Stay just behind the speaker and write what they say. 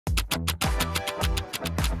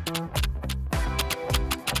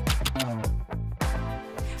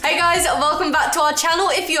guys, welcome back to our channel.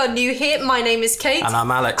 If you are new here, my name is Kate. And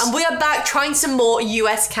I'm Alex. And we are back trying some more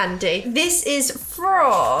US candy. This is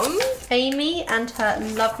from Amy and her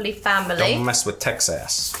lovely family. Don't mess with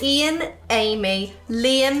Texas. Ian, Amy,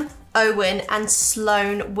 Liam, Owen and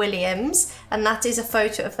Sloan Williams. And that is a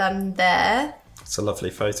photo of them there. It's a lovely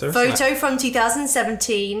photo. Photo from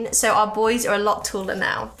 2017. So our boys are a lot taller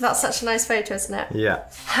now. That's such a nice photo, isn't it? Yeah.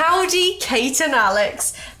 Howdy, Kate and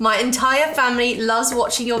Alex. My entire family loves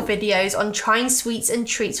watching your videos on trying sweets and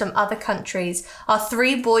treats from other countries. Our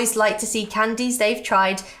three boys like to see candies they've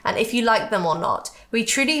tried and if you like them or not. We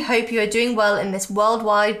truly hope you are doing well in this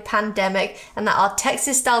worldwide pandemic and that our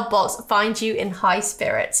Texas-style box finds you in high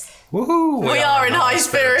spirits. Woohoo! We are in high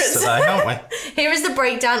spirits today, aren't we? Here is the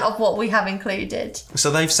breakdown of what we have included. So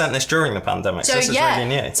they've sent this during the pandemic, so this is really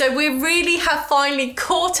new. So we really have finally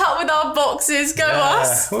caught up with our boxes,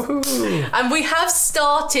 us! Woohoo! And we have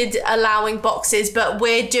started allowing boxes, but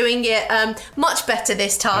we're doing it much better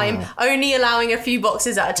this time, only allowing a few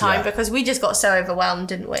boxes at a time because we just got so overwhelmed,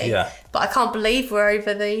 didn't we? Yeah. But I can't believe we're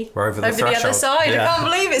over the other side. Yeah. I can't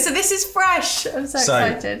believe it. So this is fresh. I'm so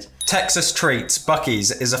excited. Texas Treats,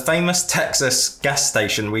 Buc-ee's, is a famous Texas gas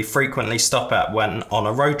station we frequently stop at when on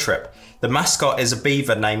a road trip. The mascot is a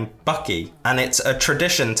beaver named Buc-ee, and it's a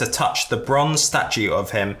tradition to touch the bronze statue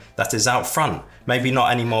of him that is out front. Maybe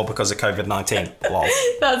not anymore because of COVID-19. Lol.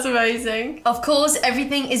 That's amazing. Of course,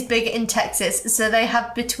 everything is bigger in Texas, so they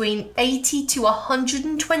have between 80 to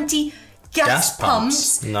 120 gas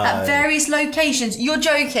pumps at various locations. You're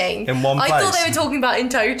joking. In one place? I thought they were talking about in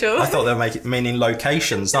total. I thought they were meaning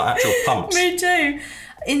locations, not actual pumps. Me too.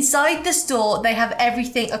 Inside the store, they have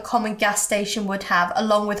everything a common gas station would have,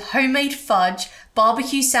 along with homemade fudge,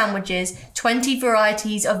 barbecue sandwiches, 20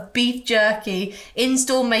 varieties of beef jerky,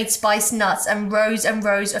 in-store made spiced nuts, and rows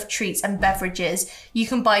of treats and beverages. You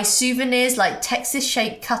can buy souvenirs like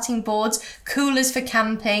Texas-shaped cutting boards, coolers for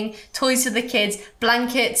camping, toys for the kids,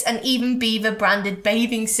 blankets, and even Beaver-branded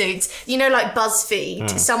bathing suits. You know, like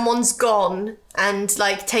BuzzFeed, someone's gone and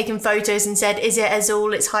like taken photos and said, is it as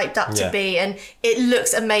all it's hyped up to be? And it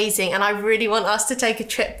looks amazing, and I really want us to take a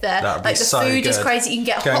trip there. That'd like be the so food good. is crazy. You can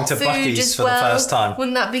get Going hot to food Buc-ee's as for well. the first time.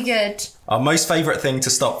 Wouldn't that be good? Our most favourite thing to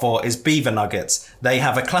stop for is Beaver Nuggets. They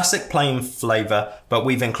have a classic plain flavour, but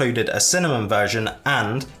we've included a cinnamon version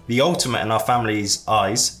and, the ultimate in our family's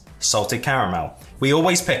eyes, salted caramel. We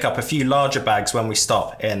always pick up a few larger bags when we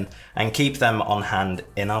stop in and keep them on hand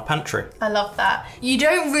in our pantry. I love that. You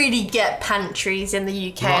don't really get pantries in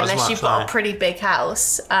the UK unless you've got a pretty big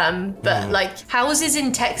house. But like houses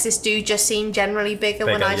in Texas do just seem generally bigger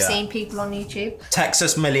when I've seen people on YouTube.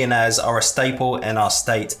 Texas millionaires are a staple in our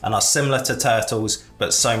state and are similar to turtles,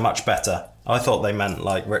 but so much better. I thought they meant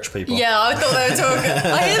like rich people. Yeah, I thought they were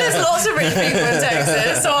talking. I hear there's lots of rich people in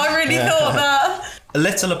Texas, so I really thought that. A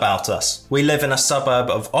little about us. We live in a suburb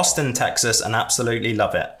of Austin, Texas, and absolutely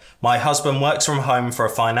love it. My husband works from home for a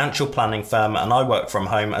financial planning firm, and I work from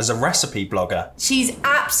home as a recipe blogger. She's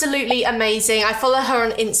absolutely amazing. I follow her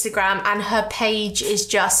on Instagram, and her page is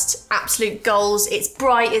just absolute goals. It's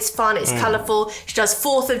bright, it's fun, it's colourful. She does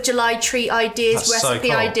 4th of July treat ideas,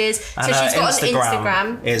 recipe ideas. And so she's got an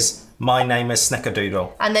Instagram. Is My Name is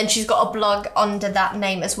Snickerdoodle. And then she's got a blog under that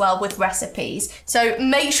name as well with recipes. So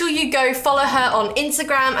make sure you go follow her on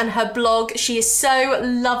Instagram and her blog. She is so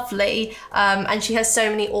lovely and she has so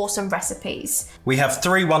many awesome recipes. We have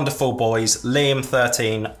 3 wonderful boys, Liam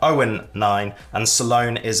 13, Owen 9 and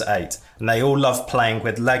Sloan is 8. And they all love playing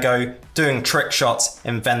with Lego, doing trick shots,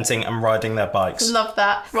 inventing and riding their bikes. Love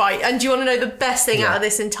that. Right, and do you want to know the best thing out of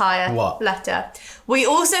this entire letter? We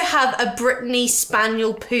also have a Brittany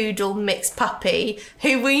Spaniel Poodle mixed puppy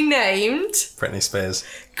who we named... Britney Spears.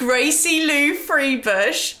 Gracie Lou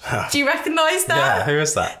Freebush. Do you recognise that? Yeah, who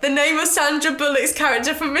is that? The name of Sandra Bullock's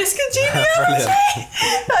character from Miss Congeniality.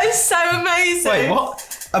 That is so amazing. Wait,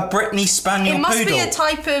 what? A Brittany Spaniel Poodle? It must be a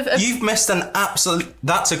type of... You've missed an absolute...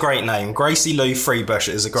 That's a great name. Gracie Lou Freebush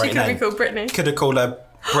is a great name. She could be called Brittany. Could have called her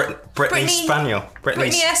Brittany Spaniel. Brittany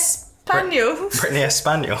S. Spaniel. Brittany S.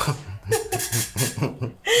 Spaniel.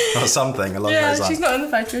 Or something along those lines. Yeah, she's not in the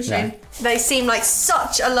photo, is she? No. They seem like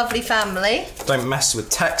such a lovely family. Don't mess with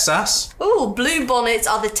Texas. Ooh, blue bonnets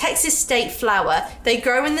are the Texas state flower. They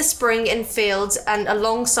grow in the spring in fields and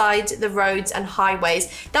alongside the roads and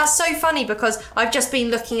highways. That's so funny because I've just been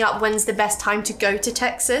looking up when's the best time to go to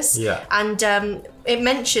Texas. Yeah. And it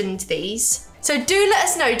mentioned these. So do let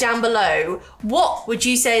us know down below, what would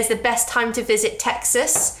you say is the best time to visit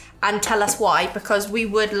Texas? And tell us why, because we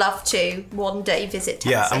would love to one day visit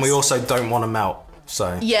Texas. Yeah, and we also don't want to melt.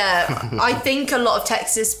 So yeah, I think a lot of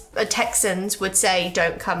Texans would say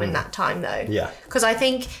don't come in that time though. Yeah. Because I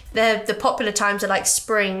think the popular times are like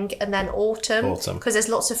spring and then autumn. Autumn. Because there's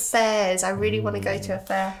lots of fairs. I really want to go to a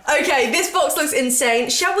fair. Okay, this box looks insane.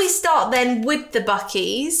 Shall we start then with the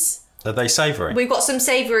Buc-ee's? Are they savoury? We've got some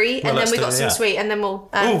savoury and then we've got some sweet and then we'll...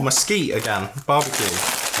 oh, mesquite again. Barbecue.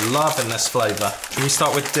 Loving this flavour. Can we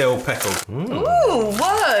start with dill pickle? Ooh,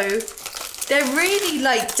 whoa. They're really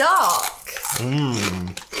like dark.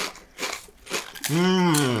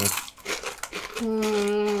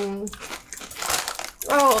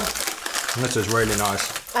 Oh. This is really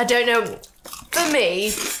nice. I don't know. For me,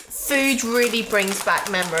 food really brings back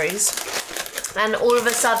memories. And all of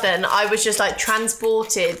a sudden, I was just like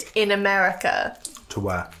transported in America. To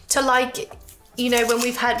where? To like, you know, when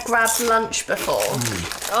we've had grabbed lunch before.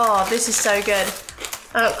 Oh, this is so good.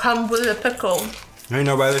 And it comes with a pickle. You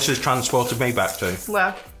know where this has transported me back to?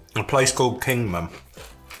 Where? A place called Kingman.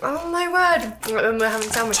 Oh my word. When we're having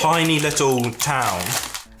sandwiches. Tiny little town.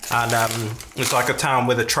 And it's like a town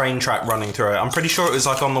with a train track running through it. I'm pretty sure it was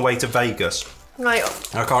like on the way to Vegas. Right.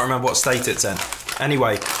 I can't remember what state it's in.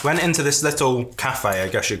 Anyway, went into this little cafe, I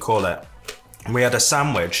guess you'd call it. And we had a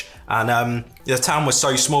sandwich, and the town was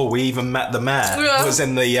so small. We even met the mayor. Who was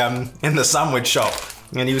in the sandwich shop,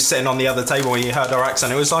 and he was sitting on the other table. And he heard our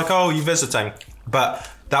accent. It was like, "Oh, you visiting?" But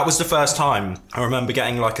that was the first time I remember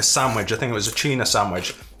getting like a sandwich. I think it was a tuna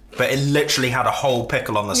sandwich. But it literally had a whole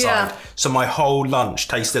pickle on the side. So my whole lunch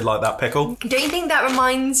tasted like that pickle. Don't you think that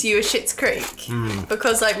reminds you of Schitt's Creek?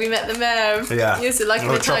 Because like we met the mayor. Yeah. Yes, like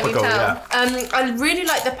in a tiny town. Yeah. I really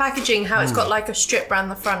like the packaging, how it's got like a strip around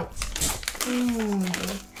the front.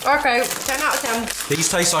 Okay, 10 out of 10. These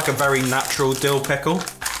taste like a very natural dill pickle.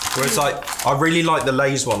 Whereas like, I really like the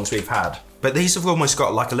Lay's ones we've had. But these have almost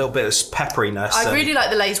got like a little bit of pepperiness. I really like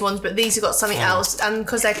the Lay's ones, but these have got something else. And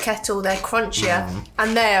because they're kettle, they're crunchier.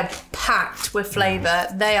 And they are packed with flavour.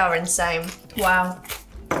 They are insane. Wow.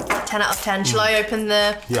 10 out of 10. Shall I open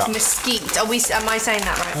the mesquite? Am I saying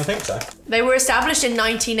that right? I think so. They were established in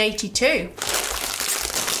 1982.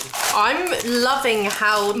 I'm loving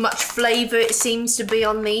how much flavour it seems to be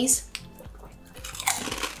on these.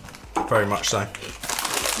 Very much so.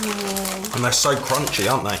 And they're so crunchy,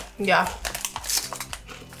 aren't they? Yeah.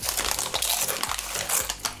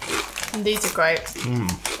 These are great.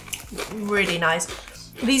 Really nice.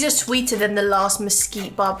 These are sweeter than the last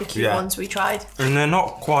mesquite barbecue ones we tried. And they're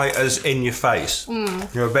not quite as in your face.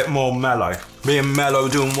 You're a bit more mellow. Being mellow,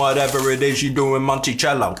 doing whatever it is you do in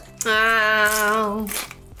Monticello. I'll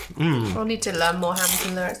need to learn more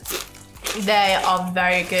Hamilton lyrics. They are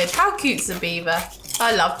very good. How cute's the beaver?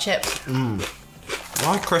 I love chips.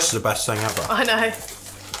 Why Chris is the best thing ever? I know.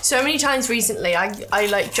 So many times recently, I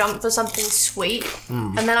like jump for something sweet,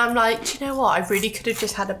 and then I'm like, do you know what? I really could have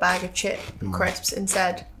just had a bag of crisps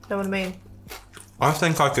instead. Know what I mean? I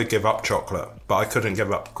think I could give up chocolate, but I couldn't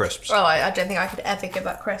give up crisps. Oh, I don't think I could ever give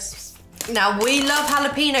up crisps. Now, we love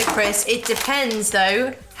jalapeno crisps. It depends,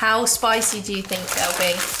 though. How spicy do you think they'll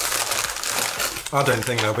be? I don't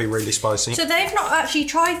think they'll be really spicy. So they've not actually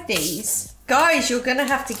tried these. Guys, you're going to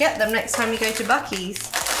have to get them next time you go to Buc-ee's.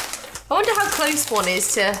 I wonder how close one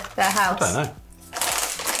is to their house. I don't know.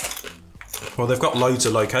 Well, they've got loads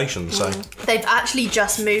of locations, so... They've actually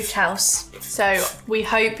just moved house. So we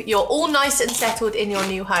hope you're all nice and settled in your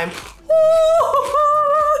new home.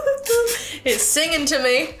 It's singing to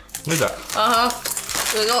me. Is it?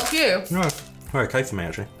 It's not for you. No, they're okay for me,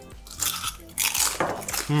 actually.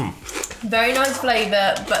 Very nice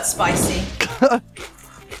flavour, but spicy.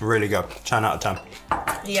 Really good. 10 out of 10.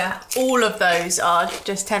 Yeah, all of those are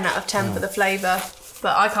just 10 out of 10 for the flavour.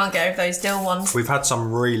 But I can't get over those dill ones. We've had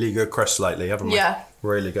some really good crisps lately, haven't we? Yeah.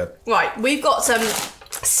 Really good. Right, we've got some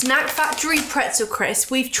Snack Factory pretzel crisps.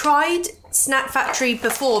 We've tried Snack Factory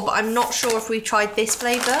before, but I'm not sure if we've tried this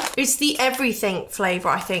flavour. It's the everything flavour,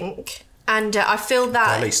 I think. And I feel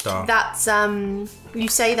that Deli Star. That's you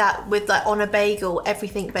say that with like on a bagel,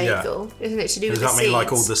 everything bagel, isn't it? To do with the seeds. Does that mean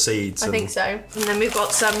like all the seeds? I think so. And then we've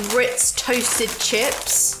got some Ritz toasted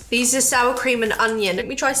chips. These are sour cream and onion. Let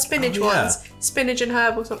me try spinach ones. Spinach and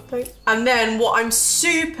herb or something. And then what I'm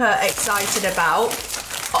super excited about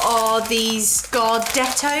are these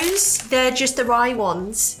Gardettos. They're just the rye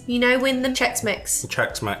ones. You know, in the Chex Mix.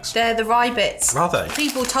 Chex Mix. They're the rye bits. Are they?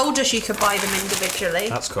 People told us you could buy them individually.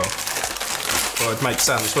 That's cool. Well, it'd make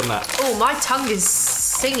sense, wouldn't it? Oh, my tongue is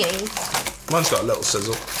singing. Mine's got a little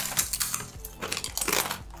sizzle.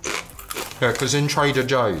 Yeah, because in Trader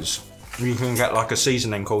Joe's, you can get like a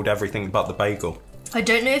seasoning called Everything But the Bagel. I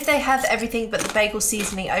don't know if they have everything but the bagel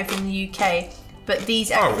seasoning over in the UK, but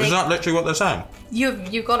these Oh, is that literally what they're saying?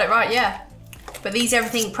 You got it right, yeah. But these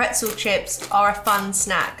everything pretzel chips are a fun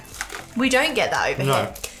snack. We don't get that over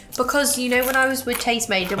here. Because, you know, when I was with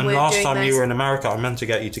Tastemade and we were doing last time you were in America, I meant to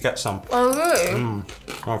get you to get some. Oh, really?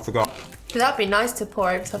 I forgot. That'd be nice to pour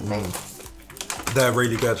over something. They're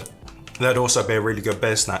really good. They'd also be a really good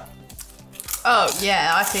beer snack. Oh,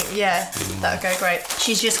 yeah, I think, that'd go great.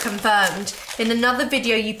 She's just confirmed. In another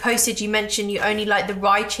video you posted, you mentioned you only like the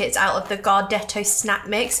rye chits out of the Gardetto snack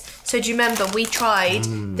mix. So do you remember we tried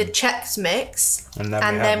the Chex mix and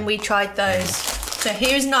then we tried those. So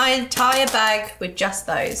here's an entire bag with just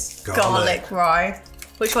those. Garlic rye.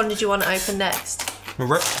 Which one did you want to open next?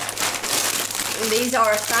 These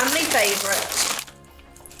are a family favourite.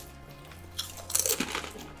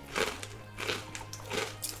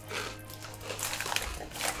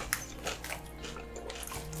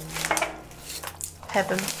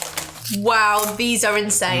 Heaven. Wow, these are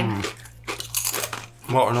insane.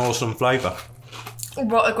 What an awesome flavour.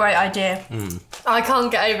 What a great idea. I can't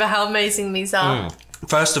get over how amazing these are.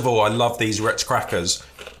 First of all, I love these Ritz crackers,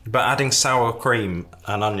 but adding sour cream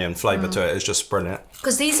and onion flavour to it is just brilliant.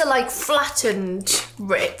 Because these are like flattened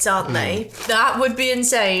Ritz, aren't they? That would be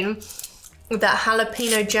insane. That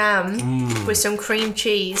jalapeno jam with some cream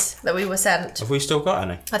cheese that we were sent. Have we still got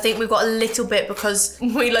any? I think we've got a little bit because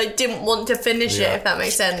we like didn't want to finish it, if that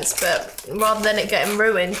makes sense. But rather than it getting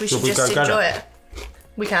ruined, we should just enjoy it.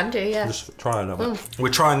 We can do, yeah. Just try another. We're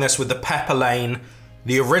trying this with the Pepper Lane,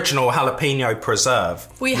 the original jalapeno preserve.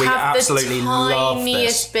 We have absolutely the love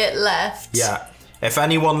tiniest bit left. Yeah. If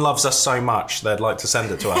anyone loves us so much, they'd like to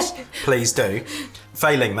send it to us. Please do.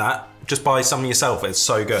 Failing that, just buy some yourself. It's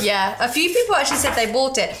so good. Yeah, a few people actually said they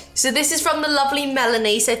bought it. So this is from the lovely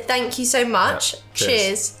Melanie. So thank you so much. Yeah.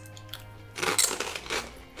 Cheers.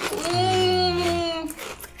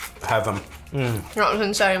 Heaven. That was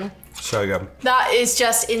insane. So good. That is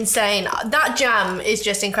just insane. That jam is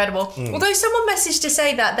just incredible. Although someone messaged to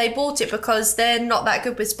say that they bought it because they're not that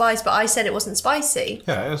good with spice, but I said it wasn't spicy.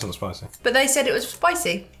 Yeah, it isn't spicy. But they said it was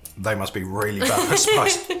spicy. They must be really bad with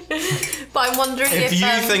spice. But I'm wondering if you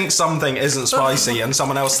think something isn't spicy and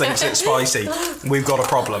someone else thinks it's spicy, we've got a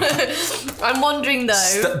problem. I'm wondering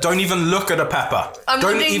though. Don't even look at a pepper. I'm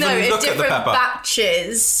Don't wondering even though look if at the different pepper.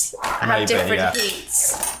 batches have Maybe, different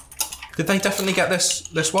heats. Did they definitely get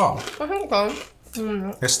this one? I think so.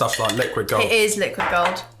 This stuff's like liquid gold. It is liquid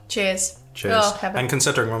gold. Cheers. Cheers. Oh, heaven. And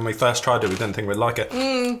considering when we first tried it, we didn't think we'd like it.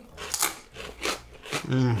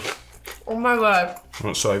 Oh my word.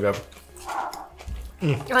 That's so good.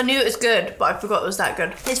 I knew it was good, but I forgot it was that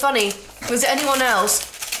good. It's funny, was it anyone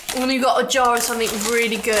else, when you got a jar of something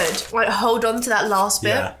really good, like hold on to that last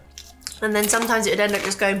bit, Yeah. and then sometimes it would end up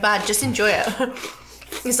just going bad, just enjoy it.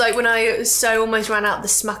 It's like when I almost ran out of the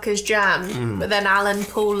Smucker's jam, but then Alan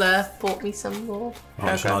Paula bought me some more. Oh,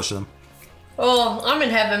 it's nice of them. Oh, I'm in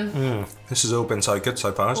heaven. This has all been so good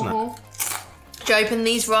so far, hasn't it? Do you open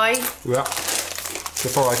these right? Yeah.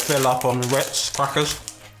 Before I fill up on Ritz crackers.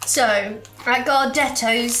 So, at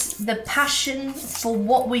Gardetto's, the passion for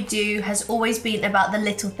what we do has always been about the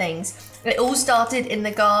little things. It all started in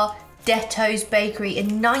the Gardetto's bakery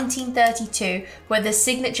in 1932, where the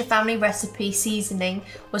signature family recipe seasoning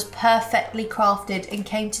was perfectly crafted and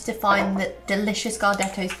came to define the delicious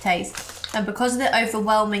Gardetto's taste. And because of the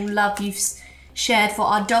overwhelming love you've shared for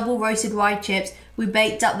our double roasted rye chips, we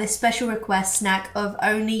baked up this special request snack of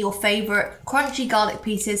only your favourite crunchy garlic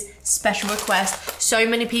pieces, special request. So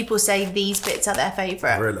many people say these bits are their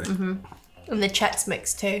favourite. Really? And the Chex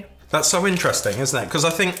mix too. That's so interesting, isn't it? Because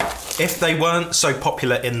I think if they weren't so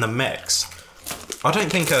popular in the mix, I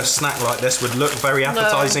don't think a snack like this would look very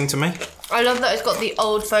appetising to me. I love that it's got the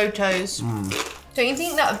old photos. Don't you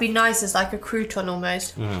think that would be nice as like a crouton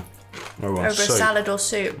almost? Over a salad or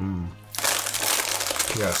soup.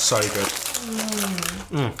 Yeah, so good.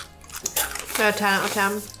 10 out of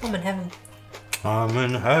 10. I'm in heaven. I'm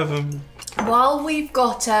in heaven. While we've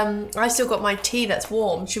got, I still got my tea that's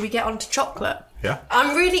warm. Should we get on to chocolate? Yeah.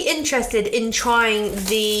 I'm really interested in trying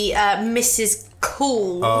the Mrs.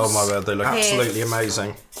 Cool's. Oh my word, they look absolutely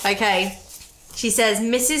amazing. Okay. She says,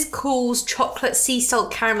 Mrs. Cool's chocolate sea salt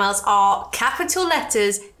caramels are, capital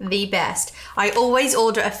letters, the best. I always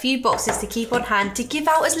order a few boxes to keep on hand to give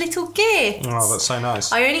out as little gifts. Oh, that's so nice.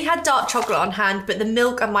 I only had dark chocolate on hand, but the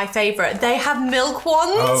milk are my favourite. They have milk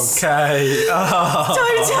ones? Okay.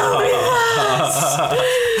 Don't tell me that!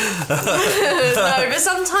 No, but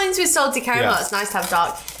sometimes with salted caramel, it's nice to have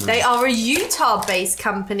dark. They are a Utah-based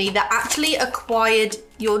company that actually acquired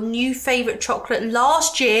your new favourite chocolate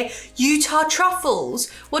last year, Utah Truffles.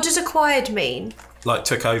 What does acquired mean? Like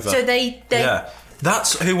took over. So they Yeah.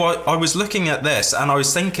 That's who I was looking at this and I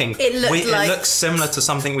was thinking it looks similar to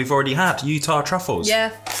something we've already had, Utah truffles.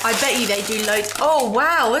 Yeah, I bet you they do loads. Oh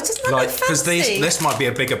wow, doesn't that look fancy? Because this might be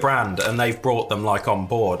a bigger brand and they've brought them like on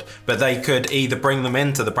board, but they could either bring them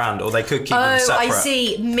into the brand or they could keep them separate. Oh, I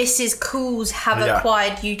see. Mrs. Cool's have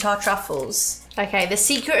acquired Utah truffles. Okay, the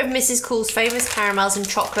secret of Mrs. Cool's famous caramels and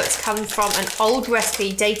chocolates comes from an old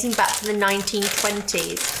recipe dating back to the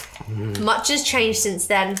 1920s. Much has changed since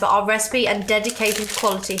then, but our recipe and dedicated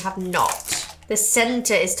quality have not. The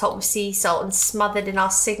centre is topped with sea salt and smothered in our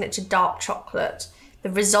signature dark chocolate. The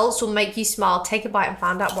results will make you smile. Take a bite and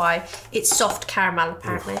find out why. It's soft caramel,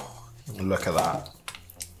 apparently. Look at that.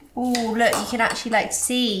 Oh, look, you can actually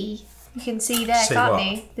see. You can see there, can't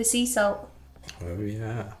you? The sea salt. Oh,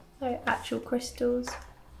 yeah. So actual crystals.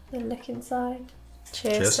 Then look inside.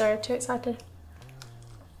 Cheers. Sorry, too excited.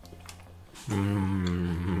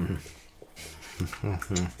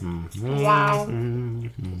 Wow.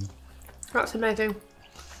 That's amazing.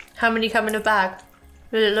 How many come in a bag?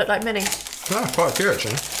 Does it look like many? Yeah, quite a few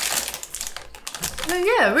actually.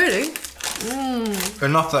 Oh yeah, really?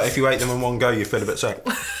 Enough that if you ate them in one go you feel a bit sick.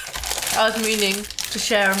 I was meaning to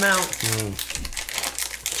share them out.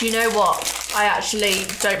 Do you know what? I actually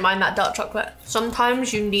don't mind that dark chocolate.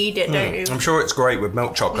 Sometimes you need it, don't you? I'm sure it's great with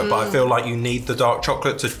milk chocolate, but I feel like you need the dark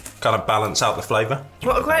chocolate to kind of balance out the flavour.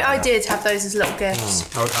 What a great idea to have those as little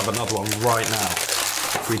gifts. I would have another one right now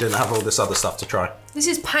if we didn't have all this other stuff to try. This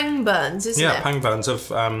is Pang Burns, isn't it? Yeah, Pang Burns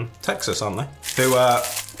of Texas, aren't they? Who are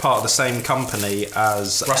part of the same company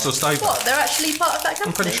as Russell Stover. What, they're actually part of that company?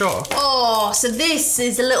 I'm pretty sure. Oh, so this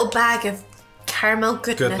is a little bag of caramel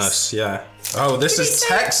goodness. Yeah. Oh, this is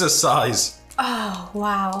Texas size. Oh,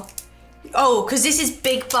 wow. Oh, because this is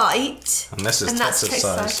Big Bite. And this is Texas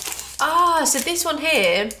size. Ah, so this one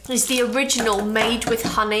here is the original made with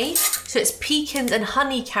honey. So it's pecans and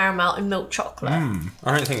honey caramel and milk chocolate.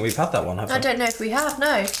 I don't think we've had that one, have we? I don't know if we have,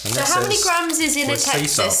 no. So how many grams is in a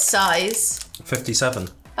Texas size? 57.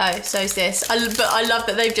 Oh, so is this. But I love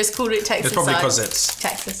that they've just called it Texas It's probably size. because it's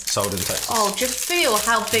Texas. sold in Texas. Oh, just feel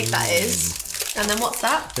how big that is. And then what's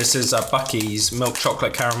that? This is Buc-ee's milk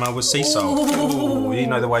chocolate caramel with sea salt. Ooh, you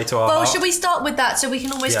know the way to our heart. Should we start with that so we can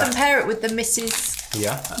almost compare it with the Mrs.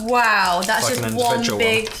 Yeah. Wow, that's like just one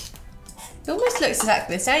big... It almost looks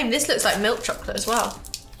exactly the same. This looks like milk chocolate as well.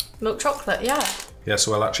 Milk chocolate, yeah. Yeah,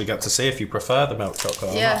 so we'll actually get to see if you prefer the milk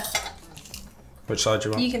chocolate or not. Which side do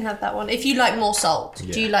you want? You can have that one. If you like more salt.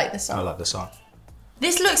 Yeah. Do you like the salt? I like the salt.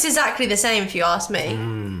 This looks exactly the same if you ask me.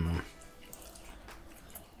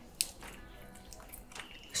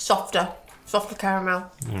 Softer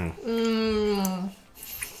caramel.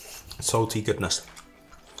 Salty goodness.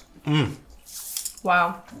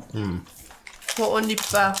 Wow. What one do you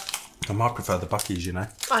prefer? I might prefer the Buc-ee's, you know.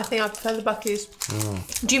 I think I prefer the Buc-ee's.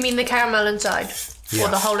 Do you mean the caramel inside? Or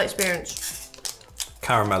the whole experience?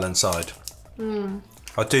 Caramel inside.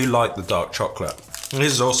 I do like the dark chocolate. And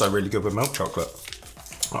this is also really good with milk chocolate.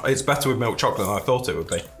 It's better with milk chocolate than I thought it would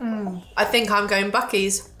be. I think I'm going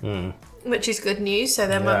Buc-ee's. Which is good news, so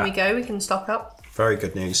then when we go, we can stock up. Very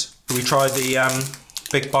good news. Can we try the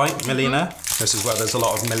Big Bite Millionaire? This is where there's a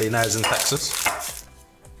lot of millionaires in Texas.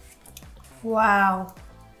 Wow.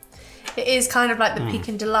 It is kind of like the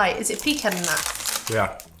Pecan Delight. Is it pecan in that?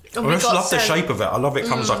 Yeah. I just love the shape of it. I love it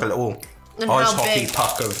comes like a little ice hockey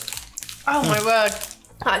puck of... Oh my word.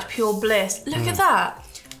 That's pure bliss. Look at that.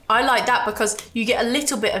 I like that because you get a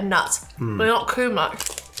little bit of nuts, but not too much.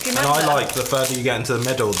 And I like the further you get into the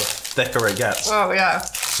middle, the thicker it gets. Oh yeah.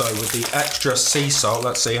 So with the extra sea salt,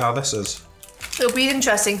 let's see how this is. It'll be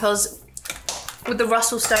interesting because with the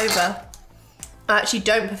Russell Stover, I actually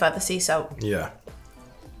don't prefer the sea salt. Yeah.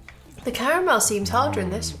 The caramel seems harder in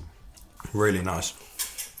this. Really nice.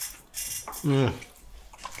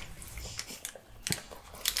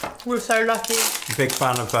 We're so lucky. Big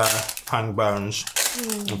fan of Pang Burns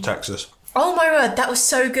in Texas. Oh my word, that was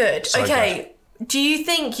so good. So good. Do you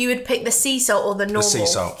think you would pick the sea salt or the normal? The sea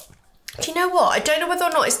salt. Do you know what? I don't know whether or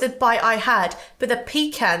not it's the bite I had, but the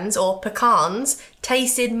pecans or pecans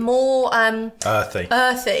tasted more earthy.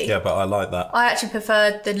 Yeah, but I like that. I actually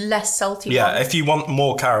preferred the less salty one. Yeah, if you want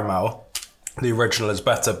more caramel, the original is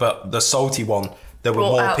better, but the salty one, there were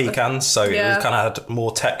more pecans, so it kind of had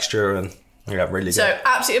more texture and really good. So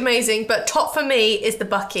absolutely amazing, but top for me is the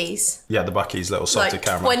Buc-ee's. Yeah, the Buc-ee's little salted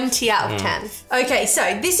caramel. 20 out of 10. Okay,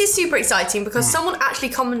 so this is super exciting because someone actually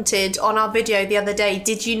commented on our video the other day,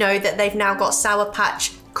 did you know that they've now got Sour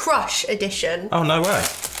Patch Crush edition? Oh, no way.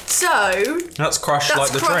 So... That's crushed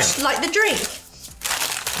like the crushed drink. like the drink.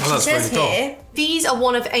 Well, that's really cool. Here, these are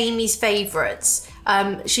one of Amy's favourites.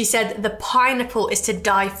 She said the pineapple is to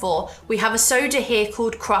die for. We have a soda here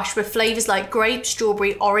called Crush with flavours like grape,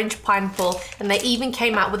 strawberry, orange, pineapple, and they even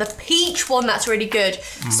came out with a peach one that's really good.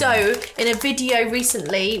 So in a video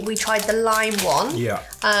recently, we tried the lime one. Yeah.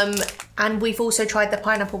 And we've also tried the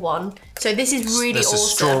pineapple one. So this is really awesome. This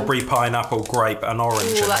is strawberry, pineapple, grape, and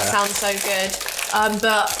orange. Oh, that sounds so good.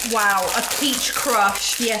 But wow, a peach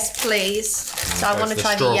crush. Yes, please. So I want to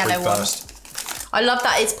try the yellow one. I love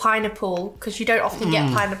that it's pineapple because you don't often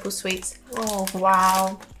get pineapple sweets. Oh,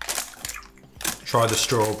 wow. Try the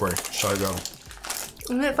strawberry. So good.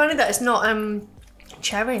 Isn't it funny that it's not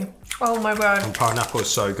cherry? Oh my word. And pineapple is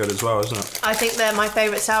so good as well, isn't it? I think they're my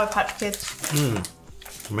favourite Sour Patch Kids.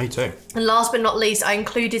 Me too. And last but not least, I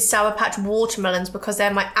included Sour Patch watermelons because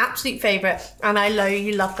they're my absolute favourite and I know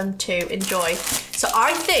you love them too. Enjoy. So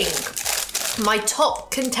I think my top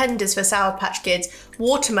contenders for Sour Patch Kids,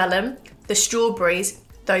 watermelon, the strawberries,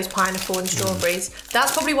 those pineapple and strawberries.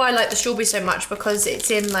 That's probably why I like the strawberries so much because it's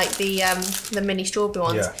in like the mini strawberry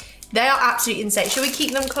ones. Yeah. They are absolutely insane. Shall we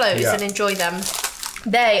keep them close and enjoy them?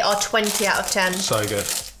 They are 20 out of 10. So good.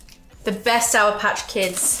 The best Sour Patch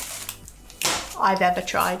Kids I've ever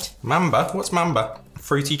tried. Mamba? What's Mamba?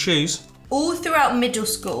 Fruity Chews? All throughout middle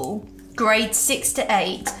school, grades 6 to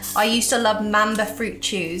 8, I used to love Mamba Fruit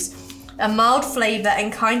Chews. A mild flavour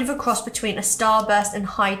and kind of a cross between a Starburst and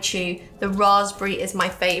High Chew. The raspberry is my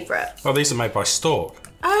favourite. Oh, these are made by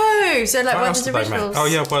Stork. Oh, so like What else Werther's did they make? Originals. Oh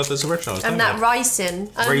yeah, Werther's Originals. And that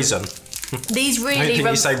ricin. Reason. These I don't really think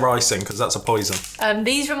you say ricin because that's a poison.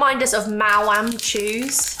 these remind us of Mawam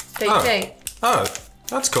Chews, don't you think? Oh,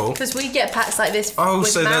 that's cool. Because we get packs like this with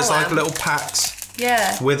so there's like Mawam. little packs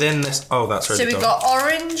Yeah. within this. Oh, that's really So we've cool. got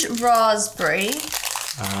orange, raspberry.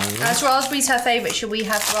 As raspberry's her favourite, should we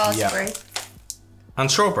have raspberry?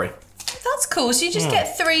 And strawberry. That's cool. So you just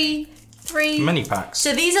get three Mini packs.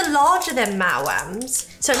 So these are larger than Mawams.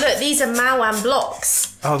 So look, these are Mawam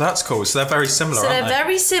blocks. Oh, that's cool. So they're very similar, So aren't they're they?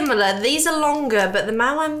 very similar. These are longer, but the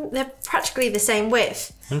Mawam, they're practically the same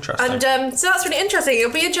width. Interesting. And so that's really interesting.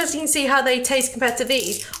 It'll be interesting to see how they taste compared to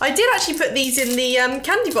these. I did actually put these in the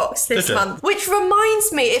candy box this Did you? month. Which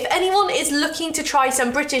reminds me, if anyone is looking to try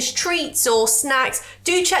some British treats or snacks,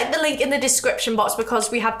 do check the link in the description box because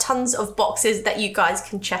we have tons of boxes that you guys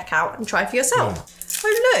can check out and try for yourself.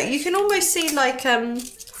 Oh look, you can almost see like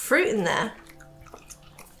fruit in there.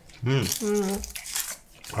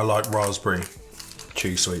 I like raspberry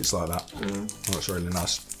chew sweets like that. That's really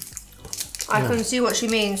nice. I can see what she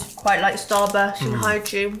means. Quite like Starburst and High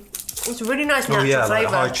Chew. It's a really nice natural Oh yeah, like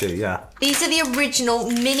flavour. a high chew, yeah. These are the original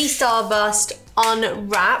mini Starburst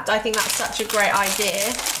unwrapped. I think that's such a great idea.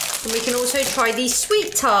 And we can also try these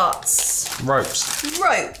sweet tarts.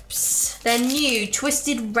 Ropes. They're new,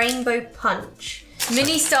 Twisted Rainbow Punch.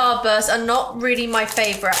 Mini Starbursts are not really my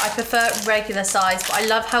favourite. I prefer regular size, but I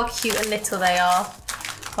love how cute and little they are.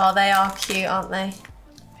 Well, they are cute, aren't they?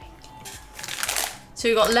 So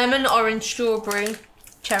we've got lemon, orange, strawberry,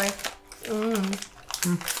 cherry.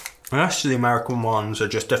 Actually, the American ones are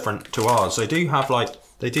just different to ours. They do have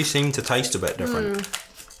they do seem to taste a bit different.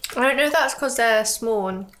 I don't know if that's because they're small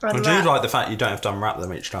and I do like the fact you don't have to unwrap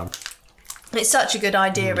them each time. It's such a good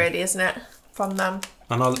idea, really, isn't it? From them.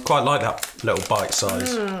 And I quite like that little bite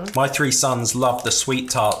size. My 3 sons love the Sweet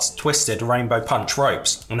Tarts Twisted Rainbow Punch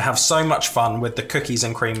Ropes and have so much fun with the cookies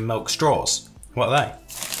and cream milk straws. What are they?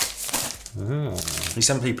 You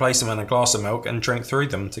simply place them in a glass of milk and drink through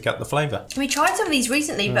them to get the flavour. We tried some of these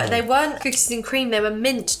recently, but they weren't cookies and cream, they were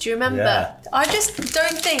mint. Do you remember? Yeah. I just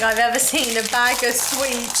don't think I've ever seen a bag of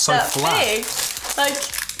sweets So that flat. big. Like,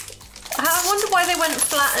 I wonder why they went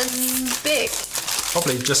flat and big.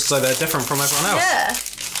 Probably just so they're different from everyone else.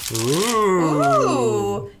 Yeah. Ooh.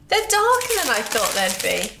 Ooh. They're darker than I thought they'd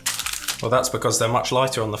be. Well, that's because they're much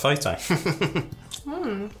lighter on the photo.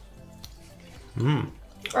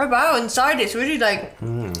 Oh wow, inside it's really like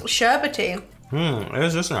sherbety. It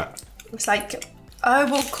is, isn't it? It's like, oh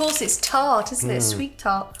well, of course it's tart, isn't it? Sweet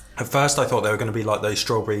tart. At first I thought they were going to be like those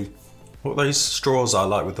strawberry... What those straws are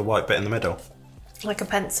like with the white bit in the middle. Like a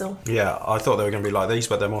pencil. Yeah, I thought they were going to be like these,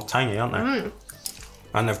 but they're more tangy, aren't they?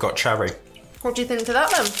 And they've got cherry. What do you think to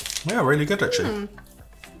that then? Yeah, really good actually.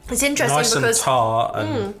 It's interesting Nice because and tart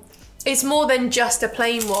and... it's more than just a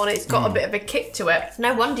plain one. It's got a bit of a kick to it.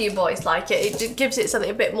 No wonder you boys like it. It gives it something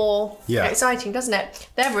a bit more exciting, doesn't it?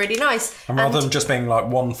 They're really nice. And rather than just being like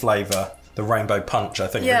one flavour, the rainbow punch I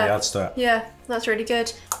think really adds to it. Yeah, that's really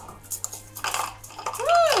good.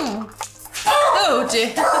 Oh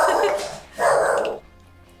dear.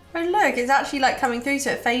 Oh look, it's actually like coming through,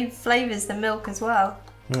 so it flavours the milk as well.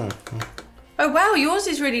 Oh wow, yours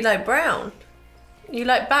is really like brown. You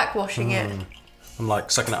like backwashing it. I'm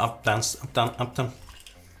like sucking it up, down, up, down, up, down.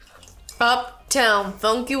 Uptown,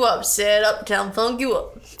 funk you up, said uptown, funk you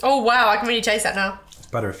up. Oh wow, I can really taste that now.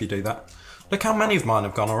 Better if you do that. Look how many of mine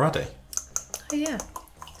have gone already. Oh yeah.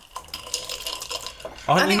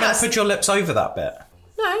 Aren't you meant to put your lips over that bit?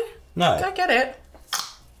 No. No. Don't get it.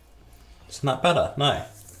 Isn't that better? No.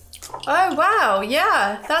 Oh wow,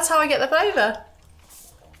 yeah. That's how I get the flavour.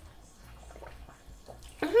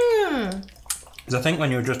 Because I think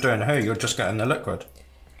when you're just doing you're just getting the liquid.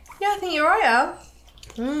 Yeah, I think you're right, Al.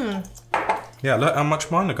 Yeah, look how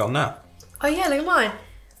much mine have gone now. Oh yeah, look at mine.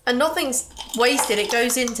 And nothing's wasted, it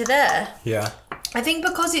goes into there. Yeah. I think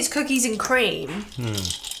because it's cookies and cream,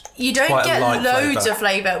 you don't Quite a get light loads flavour. of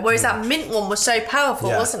flavour, whereas that mint one was so powerful,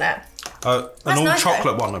 wasn't it? An That's all nice,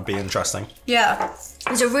 chocolate one would be interesting. Yeah.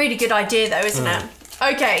 It's a really good idea though, isn't it?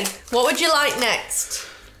 Okay, what would you like next?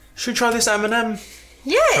 Should we try this M&M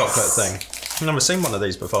Yes. chocolate thing? I've never seen one of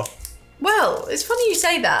these before. Well, it's funny you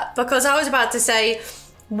say that because I was about to say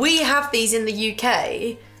we have these in the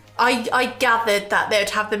UK. I gathered that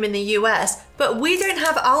they'd have them in the US, but we don't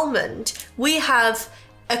have almond. We have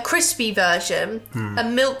a crispy version, a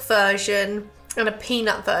milk version, and a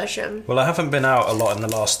peanut version. Well, I haven't been out a lot in the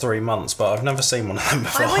last 3 months, but I've never seen one of them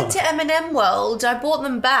before. I went to M&M World, I bought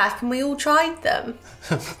them back, and we all tried them.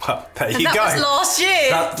 Well, there And you that go. was last year.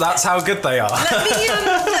 That's how good they are.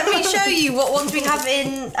 Let me show you what ones we have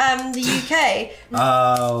in the UK.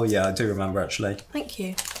 Oh, yeah, I do remember actually. Thank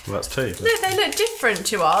you. Well, that's two. Look, they look different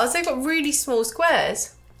to ours. They've got really small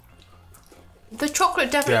squares. The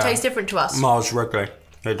chocolate definitely tastes different to us. Mars Wrigley.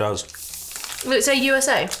 It does. Will it say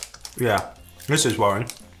USA? Yeah. This is Warren.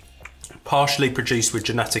 Partially produced with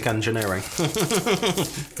genetic engineering.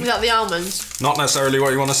 Is that the almonds? Not necessarily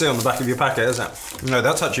what you want to see on the back of your packet, is it? No,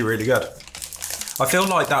 that's actually really good. I feel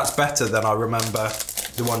like that's better than I remember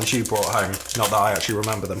the ones you brought home. Not that I actually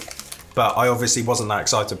remember them. But I obviously wasn't that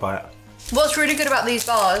excited by it. What's really good about these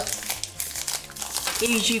bars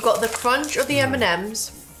is you got the crunch of the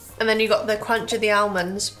M&Ms, and then you got the crunch of the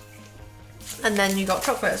almonds, and then you got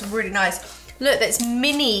chocolate. It's really nice. Look, that's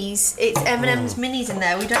minis. It's M&M's minis in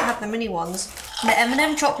there. We don't have the mini ones. The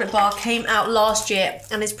M&M chocolate bar came out last year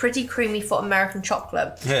and it's pretty creamy for American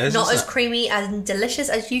chocolate. Yeah, it is, Not isn't as it? creamy and delicious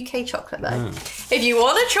as UK chocolate though. If you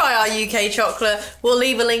want to try our UK chocolate, we'll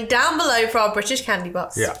leave a link down below for our British candy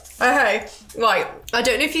box. Yeah. Okay, right. I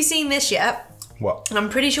don't know if you've seen this yet. What? I'm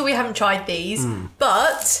pretty sure we haven't tried these,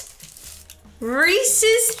 but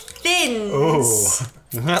Reese's Thins. Oh,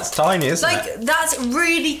 that's tiny, isn't it? Like, that's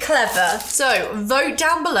really clever. So, vote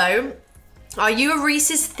down below. Are you a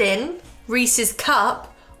Reese's Thin, Reese's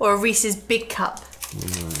Cup, or a Reese's Big Cup?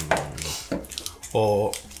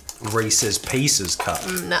 Or Reese's Pieces cup.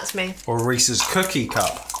 That's me. Or Reese's Cookie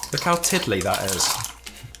cup. Look how tiddly that is.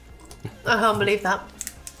 I can't believe that.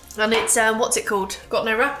 And it's, what's it called? Got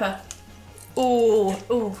no wrapper. Ooh.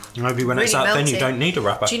 Maybe when it's Really that thin, you melty. don't need a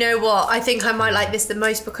wrapper. Do you know what? I think I might like this the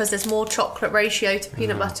most because there's more chocolate ratio to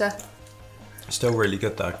peanut butter. Still really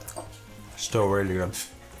good though. Still really good.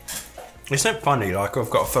 Isn't it funny? Like I've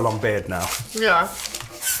got a full-on beard now. Yeah.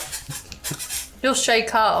 You're Shay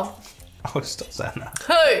Carl. Oh, stop saying that.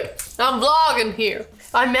 Hey, I'm vlogging here.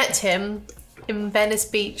 I met him in Venice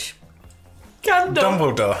Beach.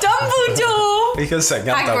 Dumbledore. Dumbledore! You can say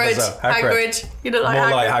Gandalf as well. Hagrid. You look like More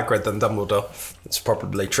Hagrid. like Hagrid than Dumbledore. It's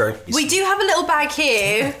probably true. We do have a little bag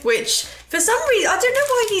here, which for some reason, I don't know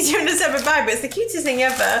why he's doing a separate bag, but it's the cutest thing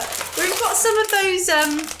ever. We've got some of those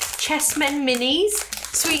Chessmen minis,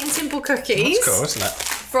 sweet and simple cookies. That's cool, isn't it?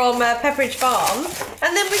 From Pepperidge Farm.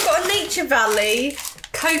 And then we've got a Nature Valley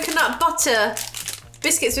coconut butter.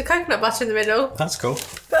 Biscuits with coconut butter in the middle. That's cool.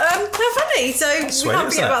 But they're funny, so Sweet, we can't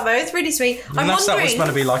isn't forget it? about those. Really sweet. Unless that was going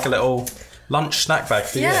to be like a little lunch snack bag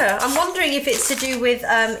for you. Yeah, I'm wondering if it's to do with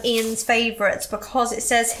Ian's favourites because it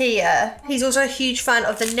says here he's also a huge fan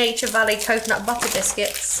of the Nature Valley coconut butter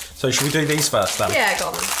biscuits. So should we do these first then? Yeah, go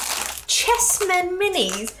on. Chessmen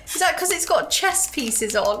minis. Is that because it's got chess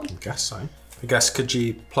pieces on? I guess so. I guess could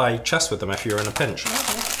you play chess with them if you're in a pinch?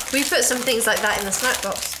 We put some things like that in the snack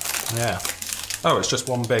box. Yeah. Oh, it's just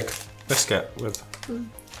one big biscuit with...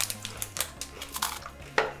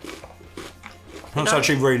 That's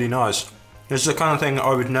actually really nice. It's the kind of thing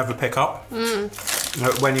I would never pick up.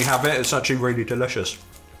 When you have it, it's actually really delicious.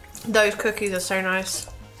 Those cookies are so nice.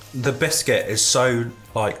 The biscuit is so,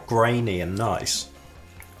 like, grainy and nice.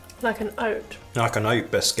 Like an oat. Like an oat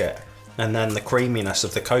biscuit. And then the creaminess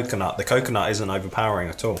of the coconut isn't overpowering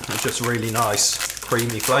at all. It's just really nice,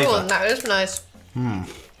 creamy flavour. Oh, that is nice.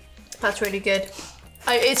 That's really good.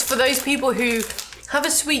 It's for those people who have a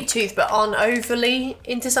sweet tooth but aren't overly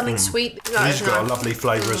into something sweet. These have got a lovely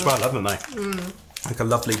flavour as well, haven't they? Like a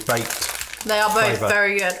lovely baked They are both flavour.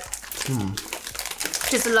 very good.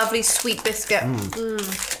 Just a lovely sweet biscuit.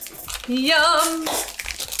 Yum!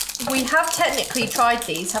 We have technically tried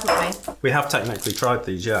these, haven't we? We have technically tried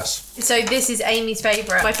these, yes. So this is Amy's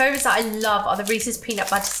favourite. My favourites that I love are the Reese's peanut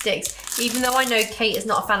butter sticks, even though I know Kate is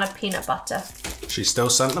not a fan of peanut butter. She still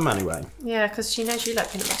sent them anyway. Yeah, because she knows you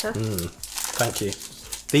like peanut butter. Thank you.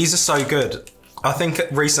 These are so good. I think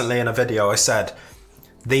recently in a video I said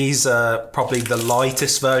these are probably the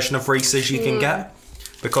lightest version of Reese's you can get,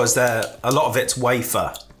 because a lot of it's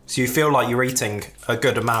wafer. So you feel like you're eating a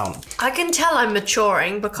good amount. I can tell I'm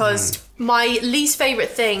maturing because my least favourite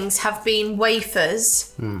things have been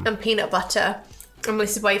wafers and peanut butter. And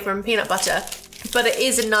this is wafer and peanut butter. But it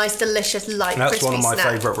is a nice, delicious, light, That's crispy one of my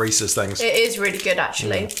snack. favourite Reese's things. It is really good,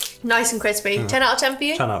 actually. Nice and crispy. 10 out of 10 for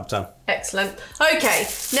you? 10 out of 10. Excellent. Okay,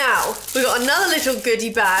 now we've got another little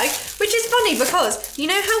goodie bag, which is funny because you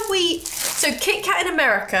know how so Kit Kat in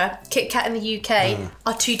America, Kit Kat in the UK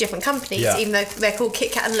are two different companies, even though they're called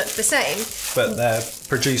Kit Kat and look the same. But they're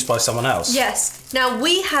produced by someone else. Yes. Now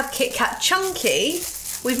we have Kit Kat Chunky.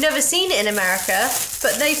 We've never seen it in America,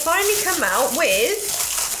 but they finally come out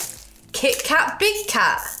with Kit Kat Big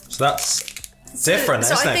Cat. So that's different,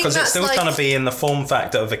 so I isn't it? think Because it's that's still like- trying to be in the form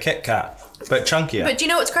factor of a Kit Kat, but chunkier. But do you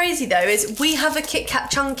know what's crazy though is we have a Kit Kat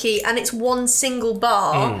Chunky and it's one single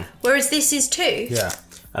bar, whereas this is two. Yeah.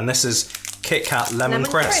 And this is Kit Kat Lemon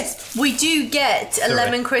Crisp. We do get a Sorry.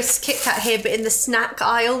 lemon crisp Kit Kat here, but in the snack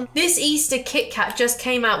aisle. This Easter Kit Kat just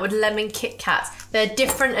came out with lemon Kit Kats. They're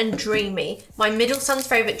different and dreamy. My middle son's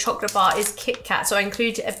favourite chocolate bar is Kit Kat, so I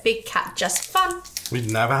included a Big Cat just fun. We've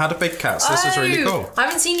never had a Big Cat, so this is really cool. I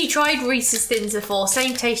haven't seen you tried Reese's Thins before.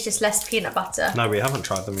 Same taste, just less peanut butter. No, we haven't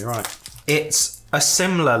tried them, you're right. It's a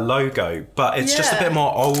similar logo, but it's just a bit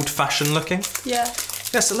more old-fashioned looking. Yeah.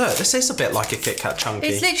 Yes, look, this is a bit like a Kit Kat Chunky.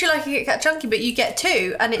 It's literally like a Kit Kat Chunky, but you get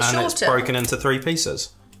two and it's shorter. It's broken into 3 pieces.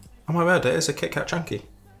 Oh my word, it is a Kit Kat Chunky.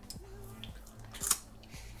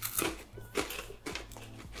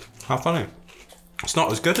 How funny. It's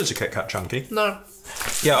not as good as a Kit Kat Chunky. No.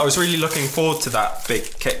 Yeah, I was really looking forward to that big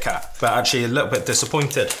Kit Kat, but actually a little bit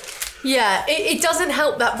disappointed. Yeah, it doesn't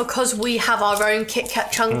help that because we have our own Kit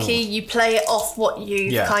Kat Chunky, you play it off what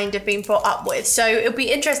you've kind of been brought up with. So it'll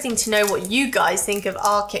be interesting to know what you guys think of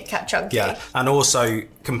our Kit Kat Chunky. Yeah, and also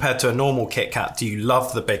compared to a normal Kit Kat, do you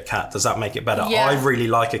love the Big Cat? Does that make it better? Yeah. I really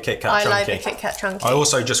like a Kit Kat Chunky. I like a Kit Kat Chunky. I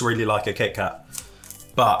also just really like a Kit Kat.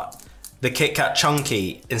 But the Kit Kat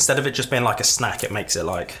Chunky, instead of it just being like a snack, it makes it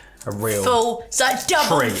like a real full. It's like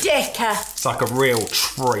double treat. decker. It's like a real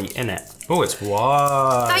treat, innit? Oh, it's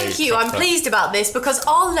white. Thank you. I'm pleased about this because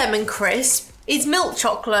our lemon crisp is milk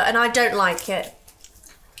chocolate and I don't like it.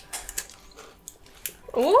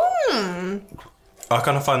 Ooh, I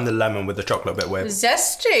kind of find the lemon with the chocolate a bit weird.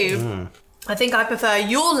 zesty. I think I prefer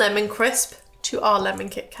your lemon crisp to our lemon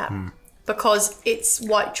Kit Kat because it's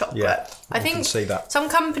white chocolate. Yeah, I think can see that. some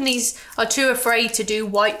companies are too afraid to do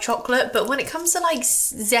white chocolate, but when it comes to like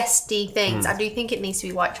zesty things, I do think it needs to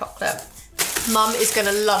be white chocolate. Mum is going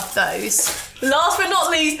to love those. Last but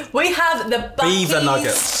not least, we have the Beaver Buc-ee's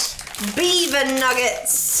Nuggets. Beaver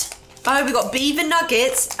Nuggets. Oh, we got Beaver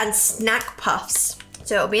Nuggets and Snack Puffs.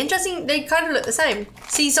 So it'll be interesting. They kind of look the same.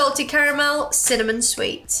 Sea salted caramel, cinnamon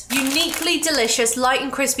sweet. Uniquely delicious, light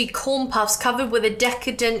and crispy corn puffs covered with a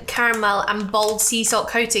decadent caramel and bold sea salt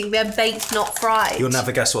coating. They're baked, not fried. You'll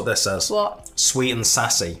never guess what this says. What? Sweet and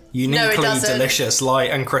sassy. No, it Uniquely doesn't. delicious, light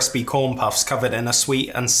and crispy corn puffs covered in a sweet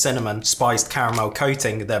and cinnamon spiced caramel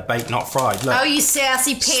coating. They're baked, not fried. Look. Oh, you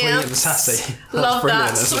sassy pants. Sweet and sassy. That's Love brilliant,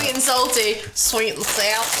 that. isn't Sweet it? and salty. Sweet and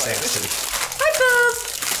sassy. Sassy. Hi, Puff.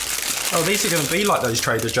 Oh, these are going to be like those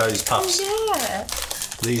Trader Joe's puffs. Yeah.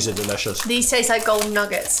 These are delicious. These taste like golden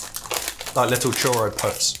nuggets. Like little churro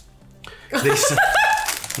puffs.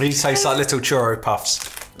 These taste like little churro puffs.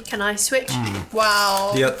 Can I switch?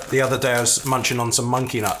 Wow. The other day I was munching on some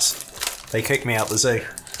monkey nuts. They kicked me out the zoo.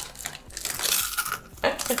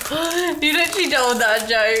 You literally told that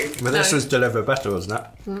joke. But this was delivered better, wasn't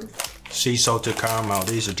it? Sea salted caramel.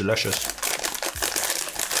 These are delicious.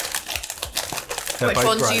 They're Which both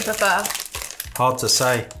ones do great. you prefer? Hard to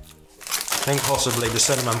say. I think possibly the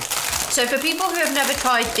cinnamon. So for people who have never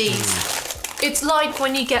tried these, it's like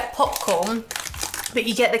when you get popcorn, but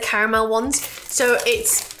you get the caramel ones. So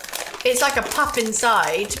it's like a puff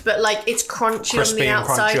inside, but like it's crunchy on Crispy the and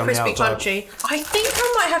outside, crunchy on the crispy outside. crunchy. I think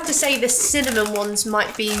I might have to say the cinnamon ones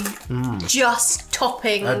might be just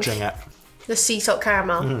topping Edging it. the sea salt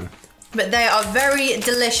caramel. But they are very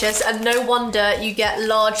delicious and no wonder you get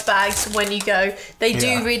large bags when you go. They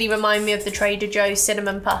do really remind me of the Trader Joe's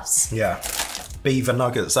cinnamon puffs. Yeah. Beaver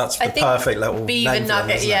Nuggets. That's the I think perfect little Beaver name for them,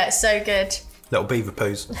 Nugget, isn't yeah, it? it's so good. Little beaver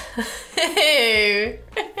poos. Ew.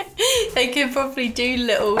 They could probably do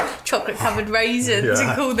little chocolate covered raisins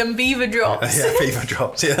and call them beaver drops. Yeah, beaver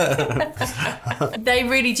drops, yeah. They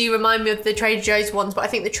really do remind me of the Trader Joe's ones, but I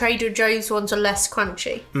think the Trader Joe's ones are less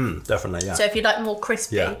crunchy. Definitely, yeah. So if you like more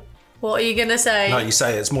crispy, Yeah. what are you going to say? Like you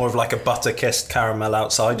say, it's more of like a butter-kissed caramel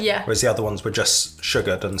outside, Yeah. whereas the other ones were just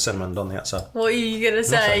sugared and cinnamoned on the outside. What are you going to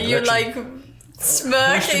say? Nothing, You're literally. like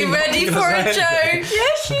smirking, ready I'm for gonna a say joke.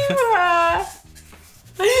 Yes, you are.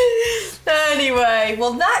 Anyway,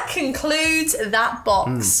 well, that concludes that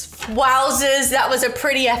box. Wowzers, that was a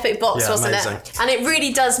pretty epic box, Yeah, wasn't amazing. it? And it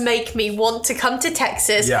really does make me want to come to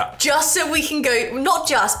Texas Yeah. just so we can go, not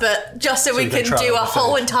just, but just so we you can can try do all a the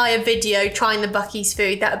whole food. entire video trying the Buc-ee's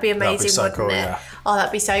food. That would be amazing, so wouldn't cool, it? yeah. Oh,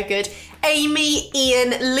 that'd be so good. Amy,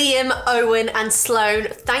 Ian, Liam, Owen, and Sloan,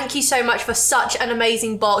 thank you so much for such an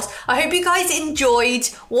amazing box. I hope you guys enjoyed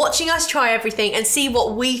watching us try everything and see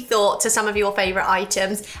what we thought to some of your favourite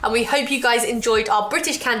items. And we hope you guys enjoyed our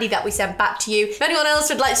British candy that we sent back to you. If anyone else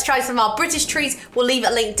would like to try some of our British treats, we'll leave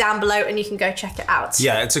a link down below and you can go check it out.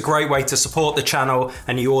 Yeah, it's a great way to support the channel,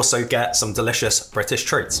 and you also get some delicious British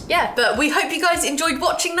treats. Yeah, but we hope you guys enjoyed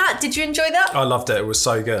watching that. Did you enjoy that? I loved it. It was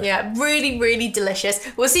so good. Yeah, really, really delicious.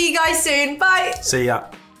 We'll see you guys soon. Bye. See ya.